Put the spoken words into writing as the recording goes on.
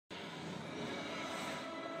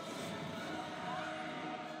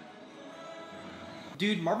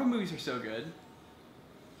Dude, Marvel movies are so good.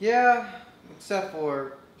 Yeah, except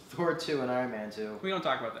for Thor 2 and Iron Man 2. We don't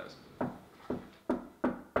talk about those.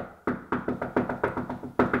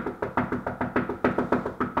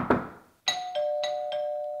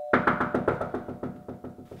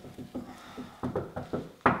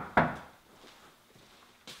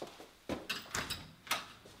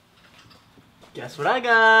 Guess what I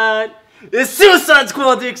got? It's Suicide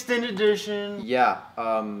Squad, the extended edition. Yeah,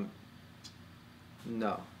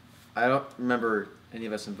 no. I don't remember any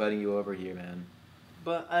of us inviting you over here, man.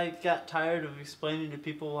 But I got tired of explaining to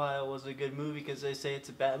people why it was a good movie because they say it's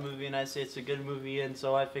a bad movie and I say it's a good movie, and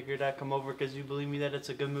so I figured I'd come over because you believe me that it's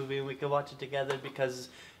a good movie and we could watch it together because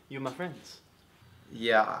you're my friends.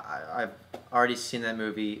 Yeah, I've already seen that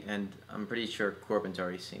movie, and I'm pretty sure Corbin's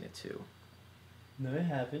already seen it too. No, I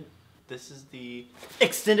haven't. This is the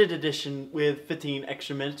extended edition with 15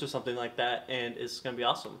 extra minutes or something like that, and it's gonna be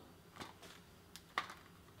awesome.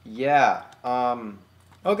 Yeah,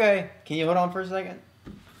 okay. Can you hold on for a second?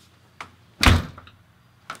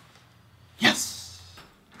 Yes!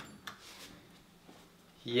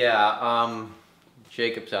 Yeah,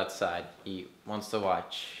 Jacob's outside. He wants to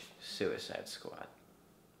watch Suicide Squad.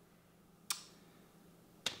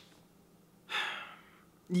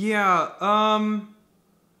 Yeah,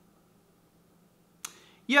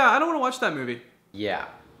 yeah, I don't want to watch that movie. Yeah,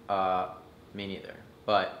 me neither.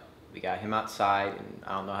 But we got him outside, and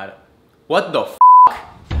I don't know how to... What the f***?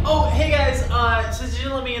 Oh, hey guys, since you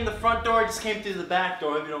didn't let me in the front door, I just came through the back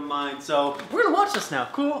door, if you don't mind. So, we're gonna watch this now.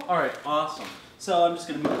 Cool? Alright, awesome. So, I'm just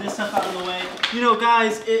gonna move this stuff out of the way. You know,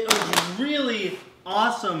 guys, it was really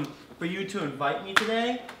awesome for you to invite me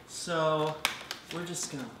today. So, we're just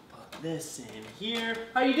gonna put this in here.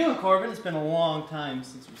 How you doing, Corbin? It's been a long time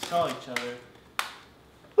since we saw each other.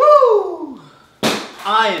 Woo!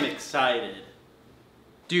 I am excited.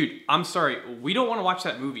 Dude, I'm sorry, we don't want to watch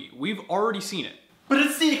that movie. We've already seen it. But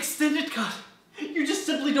it's the extended cut. You just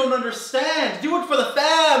simply don't understand. Do it for the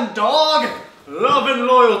fam, dog. Love and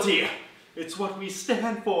loyalty. It's what we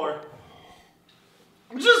stand for.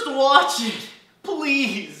 Just watch it,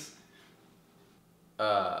 please.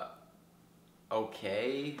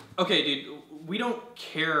 Okay. Okay, dude, we don't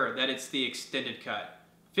care that it's the extended cut.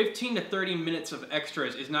 15 to 30 minutes of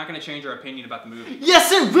extras is not going to change our opinion about the movie.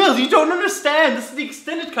 Yes, it will. You don't understand. This is the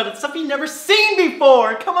extended cut. It's stuff you've never seen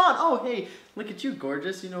before. Come on. Oh, hey, look at you,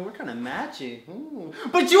 gorgeous. You know, we're kind of matchy. Ooh.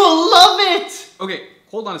 But you will love it. Okay,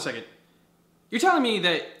 hold on a second. You're telling me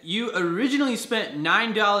that you originally spent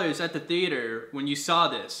 $9 at the theater when you saw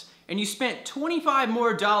this, and you spent $25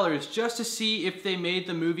 more just to see if they made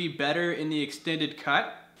the movie better in the extended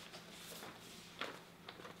cut?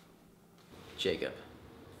 Jacob,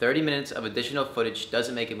 30 minutes of additional footage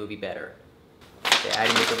doesn't make a movie better. They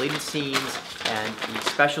added the deleted scenes and the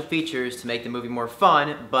special features to make the movie more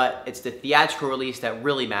fun, but it's the theatrical release that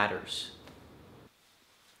really matters.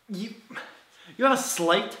 You have a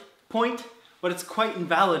slight point, but it's quite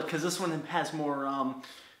invalid because this one has more,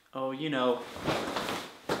 oh, you know,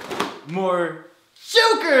 more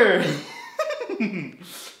Joker!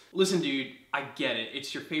 Listen, dude, I get it.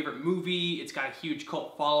 It's your favorite movie. It's got a huge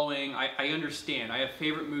cult following. I understand. I have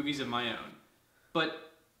favorite movies of my own.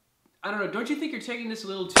 But, I don't know, don't you think you're taking this a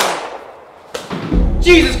little too...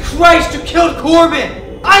 Jesus Christ, you killed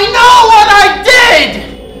Corbin! I know what I did!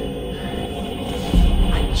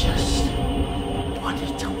 I just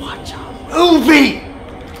wanted to watch a movie!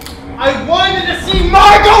 I wanted to see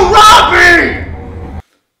Margot Robbie!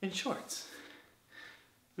 In shorts.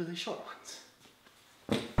 Really short ones.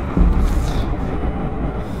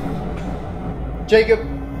 Jacob,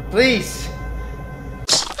 please.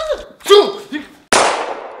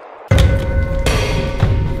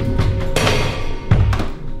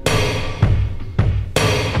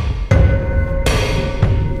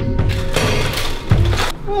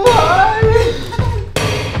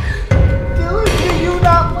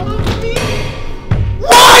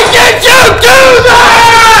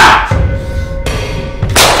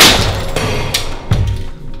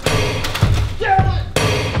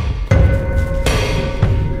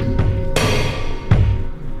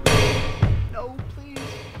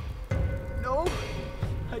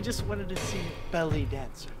 I just wanted to see Belly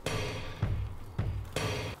Dancer.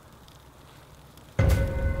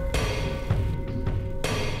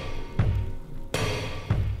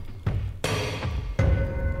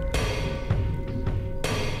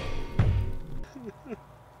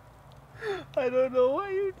 I don't know why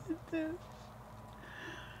you did this.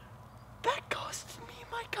 That cost me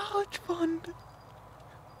my college fund.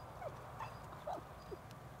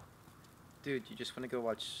 Dude, you just want to go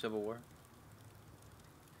watch Civil War?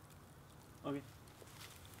 Okay.